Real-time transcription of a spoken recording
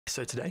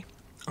So today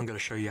I'm going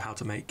to show you how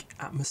to make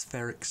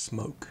atmospheric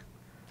smoke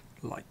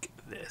like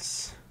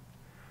this.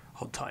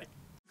 Hold tight.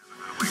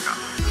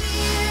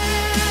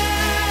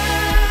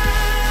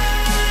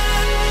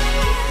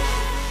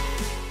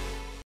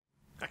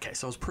 Okay,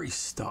 so I was pretty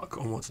stuck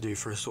on what to do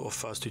for a sort of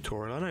first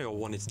tutorial. I know I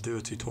wanted to do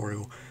a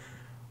tutorial,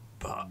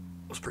 but I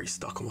was pretty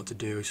stuck on what to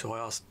do, so I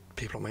asked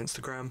people on my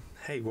Instagram,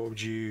 hey, what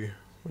would you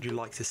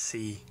like to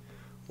see?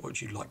 What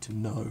would you like to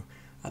know?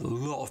 And a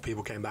lot of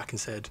people came back and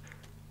said,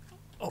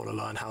 I want to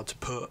learn how to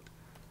put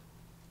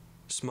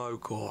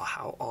smoke, or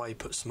how I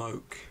put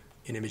smoke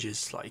in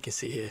images. Like you can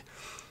see here,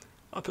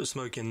 I put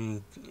smoke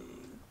in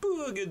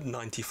a good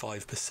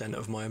 95%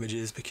 of my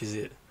images because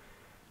it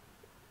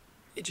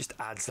just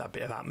adds that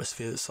bit of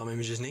atmosphere that some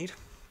images need.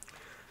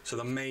 So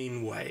the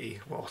main way,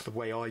 well, the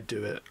way I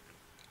do it,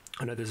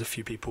 I know there's a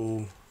few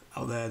people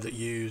out there that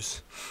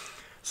use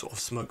sort of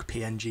smoke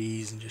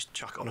PNGs and just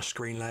chuck it on a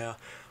screen layer,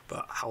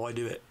 but how I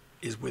do it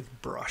is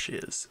with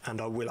brushes,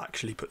 and I will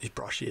actually put these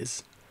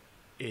brushes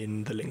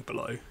in the link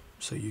below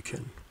so you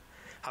can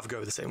have a go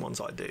with the same ones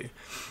I do.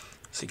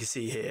 So you can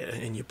see here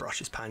in your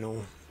brushes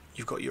panel,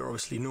 you've got your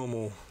obviously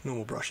normal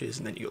brushes,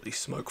 and then you've got these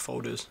smoke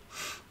folders.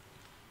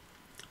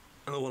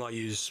 And the one I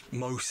use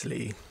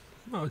mostly,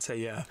 I would say,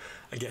 yeah,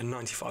 again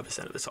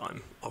 95% of the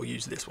time I'll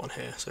use this one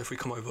here. So if we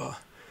come over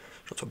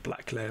to a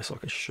black layer so I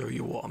can show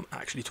you what I'm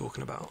actually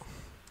talking about.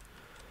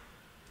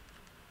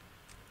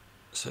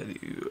 So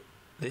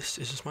this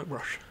is a smoke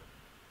brush,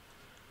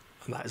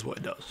 and that is what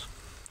it does.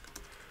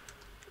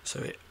 So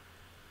it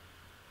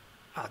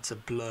adds a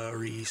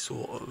blurry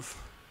sort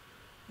of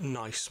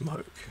nice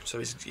smoke. So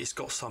it's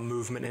got some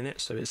movement in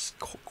it, so it's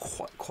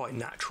quite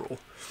natural.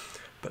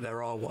 But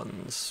there are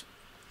ones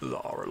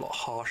that are a lot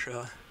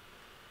harsher.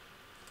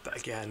 But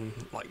again,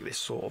 like this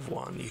sort of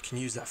one, you can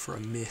use that for a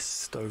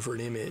mist over an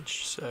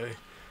image. So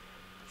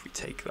if we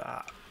take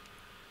that,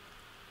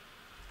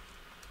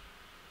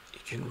 you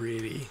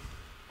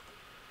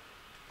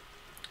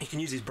can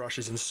use these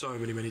brushes in so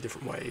many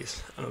different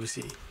ways, and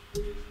obviously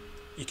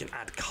you can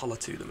add colour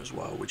to them as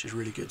well, which is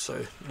really good.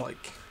 So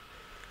like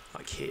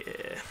here,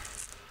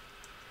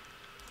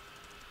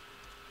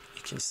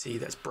 you can see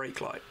there's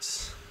brake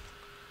lights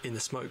in the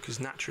smoke, because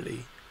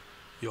naturally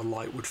your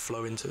light would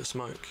flow into the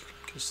smoke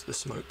because the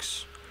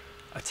smoke's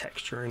a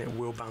texture and it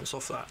will bounce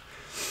off that.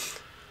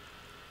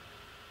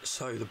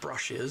 So the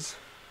brushes,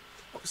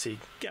 obviously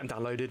get them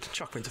downloaded,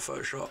 chuck them into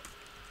Photoshop.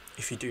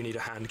 If you do need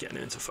a hand getting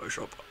it into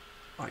Photoshop,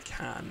 I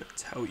can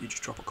tell you,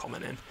 just drop a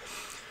comment in.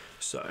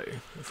 So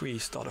if we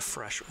start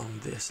afresh on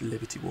this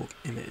Liberty Walk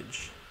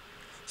image,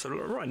 so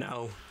right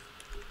now,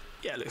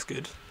 yeah, it looks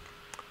good,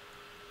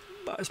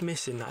 but it's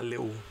missing that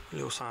little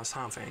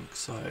sound thing.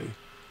 So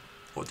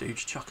what do you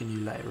just chuck a new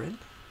layer in,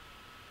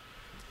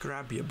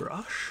 grab your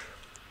brush.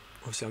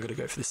 Obviously I'm going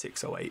to go for the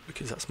 608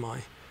 because that's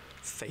my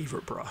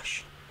favourite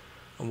brush.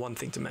 And one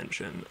thing to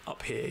mention,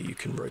 up here you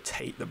can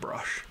rotate the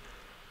brush,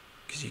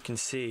 because you can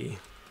see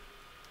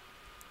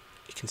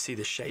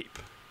the shape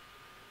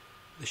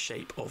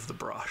of the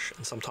brush,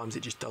 and sometimes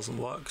it just doesn't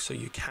work, so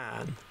you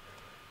can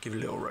give it a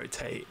little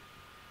rotate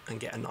and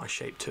get a nice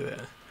shape to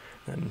it.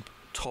 And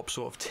top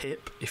sort of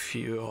tip, if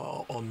you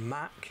are on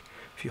Mac,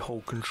 if you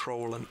hold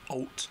Control and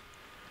Alt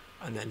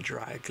and then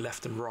drag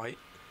left and right,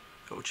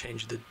 it will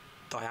change the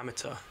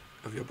diameter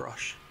of your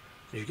brush.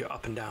 And if you go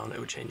up and down, it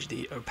will change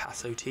the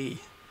opacity.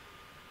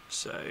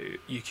 So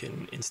you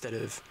can, instead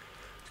of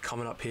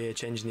coming up here,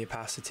 changing the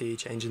opacity,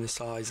 changing the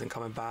size, and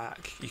coming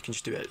back, you can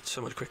just do it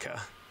so much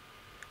quicker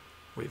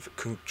with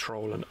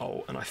Control and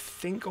Alt. And I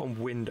think on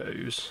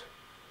Windows,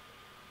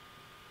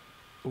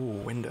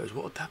 Windows,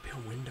 what would that be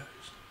on Windows?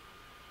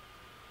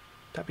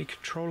 Would that be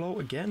Control Alt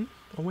again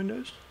on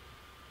Windows?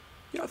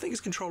 Yeah, I think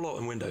it's Control Alt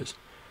on Windows.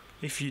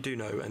 If you do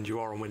know and you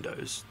are on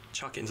Windows,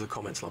 chuck it into the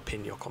comments and I'll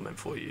pin your comment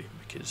for you,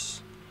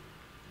 because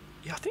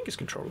yeah, I think it's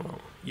Control and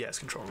Alt. Yeah, it's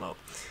Control and Alt.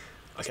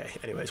 Okay,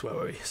 anyways, where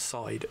were we?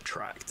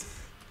 Sidetracked.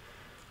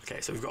 Okay,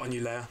 so we've got a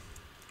new layer,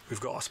 we've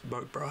got our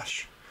smoke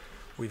brush,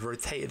 we've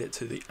rotated it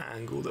to the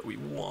angle that we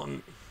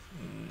want.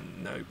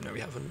 No, we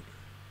haven't.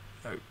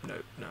 No,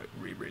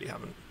 we really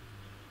haven't.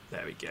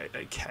 There we go.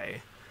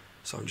 Okay,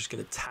 so I'm just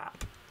going to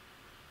tap,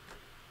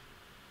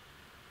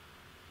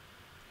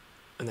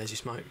 and there's your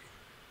smoke.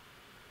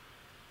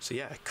 So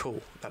yeah,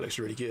 cool, that looks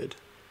really good,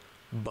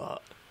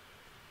 but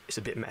it's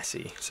a bit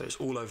messy, so it's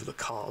all over the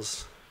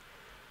cars.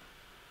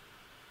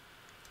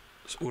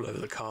 It's all over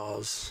the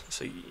cars,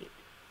 so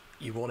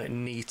you want it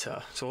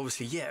neater. So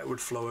obviously, yeah, it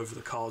would flow over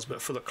the cars,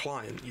 but for the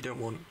client, you don't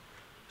want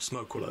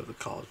smoke all over the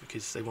cars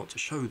because they want to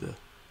show the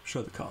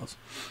cars.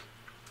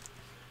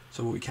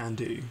 So what we can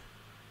do,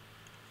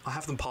 I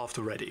have them pathed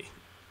already,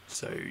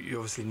 so you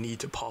obviously need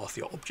to path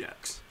your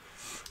objects.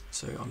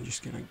 So I'm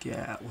just gonna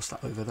get, what's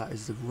that over? That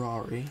is the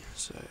Rari.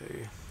 So,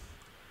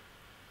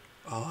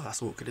 oh,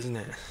 that's awkward, isn't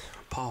it?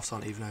 Paths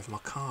aren't even over my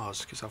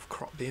cars because I've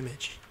cropped the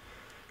image.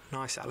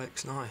 Nice,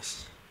 Alex,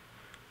 nice.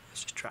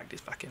 Let's just drag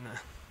this back in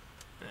there.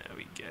 There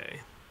we go.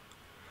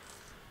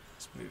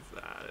 Let's move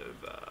that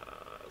over.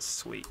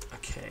 Sweet.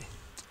 Okay.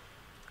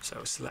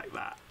 So select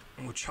that.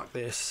 And we'll chuck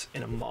this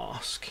in a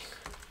mask.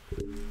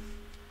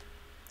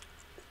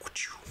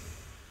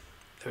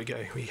 There we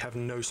go, we have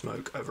no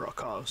smoke over our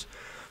cars.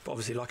 But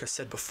obviously, like I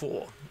said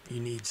before,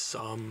 you need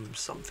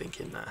something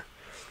in there.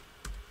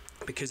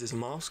 Because it's a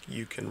mask,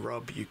 you can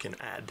rub, you can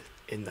add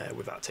in there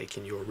without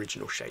taking your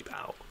original shape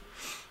out.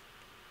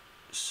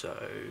 So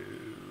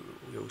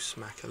we'll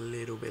smack a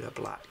little bit of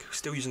black.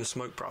 Still using a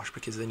smoke brush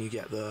because then you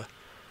get the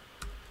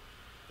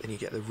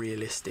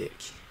realistic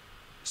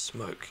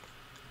smoke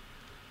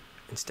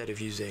instead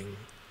of using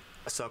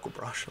a circle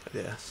brush like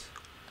this.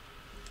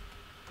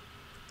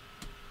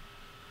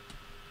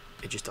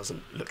 It just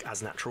doesn't look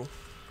as natural.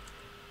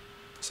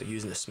 So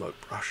using a smoke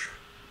brush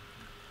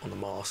on the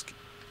mask,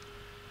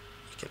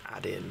 you can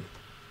add in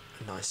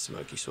a nice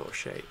smoky sort of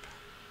shape.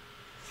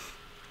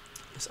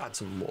 Let's add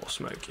some more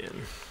smoke in.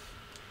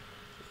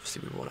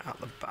 Obviously we want it out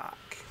the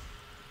back.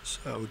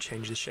 So we'll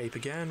change the shape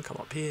again, come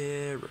up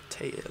here,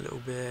 rotate it a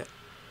little bit.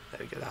 There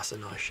we go, that's a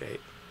nice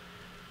shape.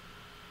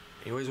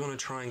 You always want to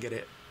try and get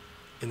it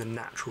in the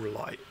natural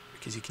light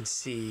because you can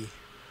see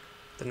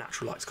the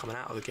natural light's coming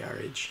out of the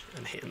garage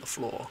and hitting the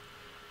floor.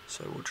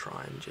 So we'll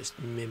try and just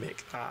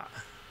mimic that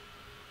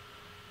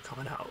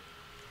coming out.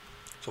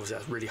 So obviously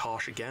that's really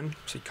harsh again.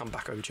 So you come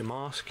back over to your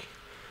mask,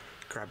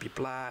 grab your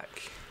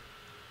black,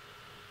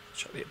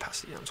 chuck the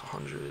opacity down to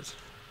 100,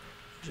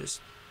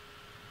 just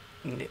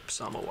nip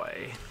some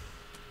away.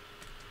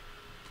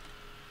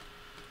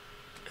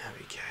 There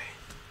we go.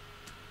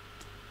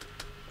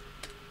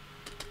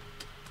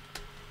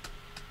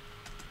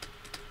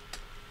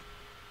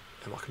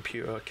 And my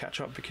computer catch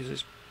up because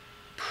it's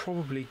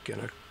probably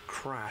gonna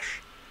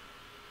crash.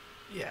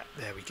 Yeah,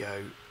 there we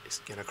go. It's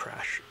gonna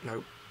crash.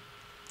 Nope.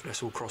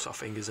 Let's all cross our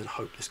fingers and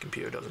hope this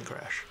computer doesn't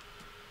crash.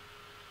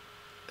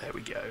 There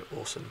we go.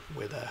 Awesome.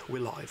 We're there.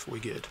 We're live. We're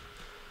good.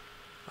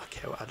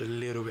 Okay, we'll add a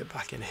little bit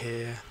back in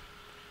here.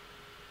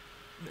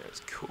 That's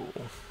cool.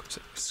 So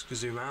let's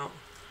zoom out.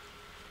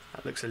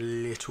 That looks a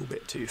little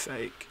bit too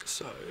fake.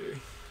 So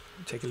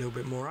take a little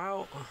bit more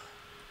out.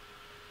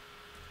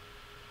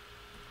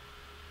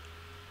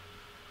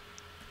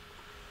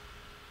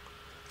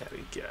 There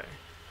we go.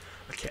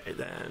 Okay,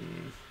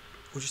 then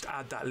we'll just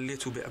add that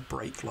little bit of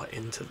brake light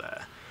into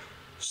there.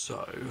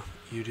 So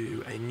you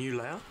do a new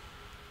layer,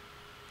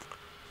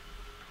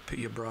 put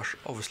your brush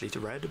obviously to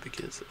red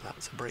because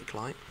that's a brake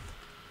light.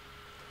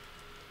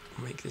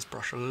 Make this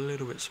brush a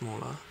little bit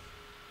smaller.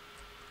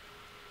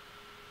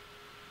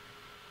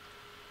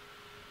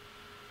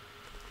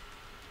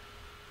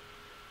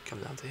 Come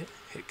down to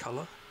hit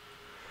color.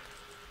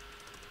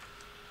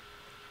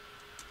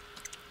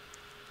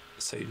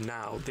 So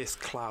now this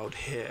cloud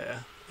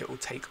here, it will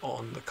take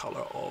on the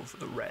color of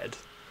the red.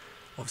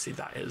 Obviously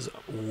that is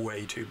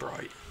way too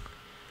bright.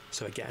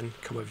 So again,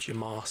 come over to your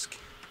mask,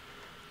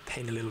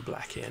 paint a little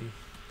black in.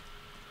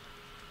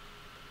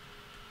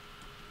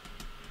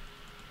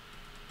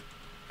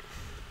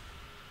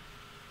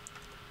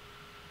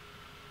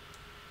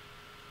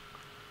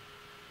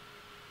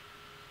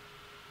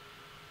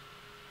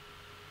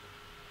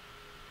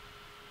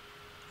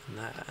 And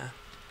there.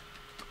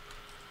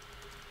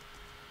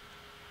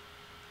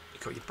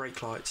 You've got your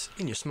brake lights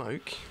in your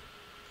smoke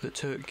that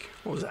took,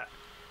 what was that,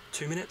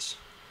 2 minutes?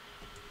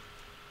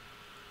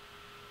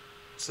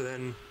 So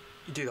then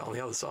you do that on the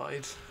other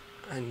side,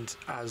 and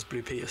as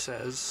Blue Peter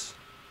says,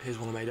 here's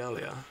one I made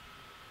earlier,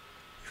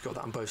 you've got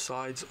that on both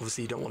sides.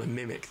 Obviously you don't want to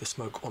mimic the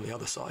smoke on the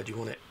other side, you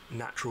want it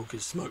natural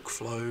because smoke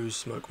flows,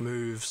 smoke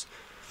moves,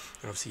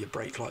 and obviously your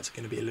brake lights are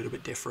going to be a little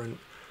bit different,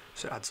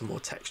 so add some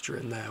more texture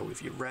in there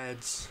with your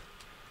reds,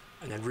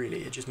 and then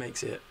really it just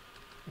makes it,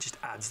 just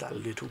adds that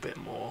little bit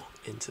more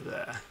into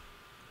there.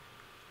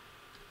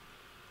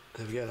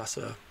 There we go, that's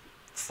a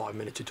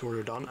 5-minute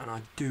tutorial done, and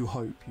I do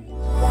hope you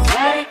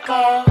let it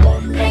go,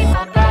 make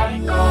my body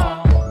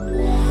go,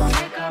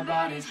 make our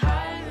bodies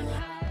higher and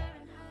higher.